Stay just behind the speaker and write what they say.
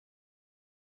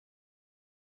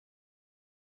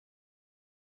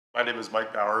My name is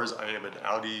Mike Bowers. I am an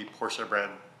Audi Porsche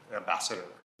Brand Ambassador.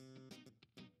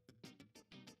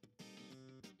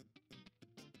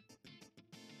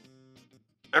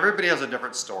 Everybody has a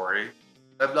different story.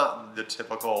 I'm not the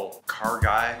typical car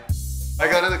guy. I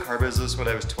got in the car business when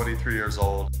I was 23 years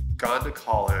old, gone to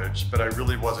college, but I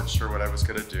really wasn't sure what I was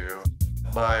gonna do.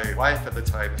 My wife at the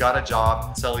time got a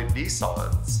job selling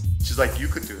Nissans. She's like, you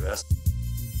could do this.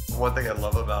 One thing I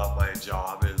love about my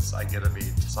job is I get to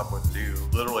meet someone new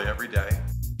literally every day.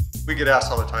 We get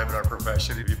asked all the time in our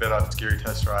profession, have you been on scary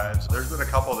test drives? There's been a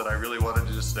couple that I really wanted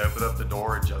to just open up the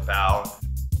door and jump out.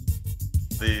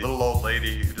 The little old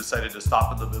lady who decided to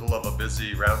stop in the middle of a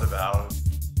busy roundabout,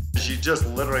 she just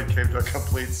literally came to a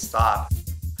complete stop.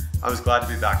 I was glad to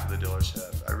be back to the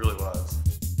dealership. I really was.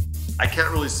 I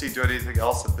can't really see doing anything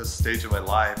else at this stage of my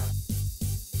life.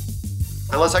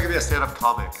 Unless I could be a stand-up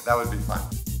comic, that would be fun.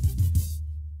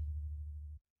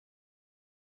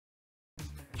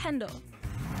 Kendall,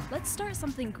 let's start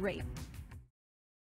something great.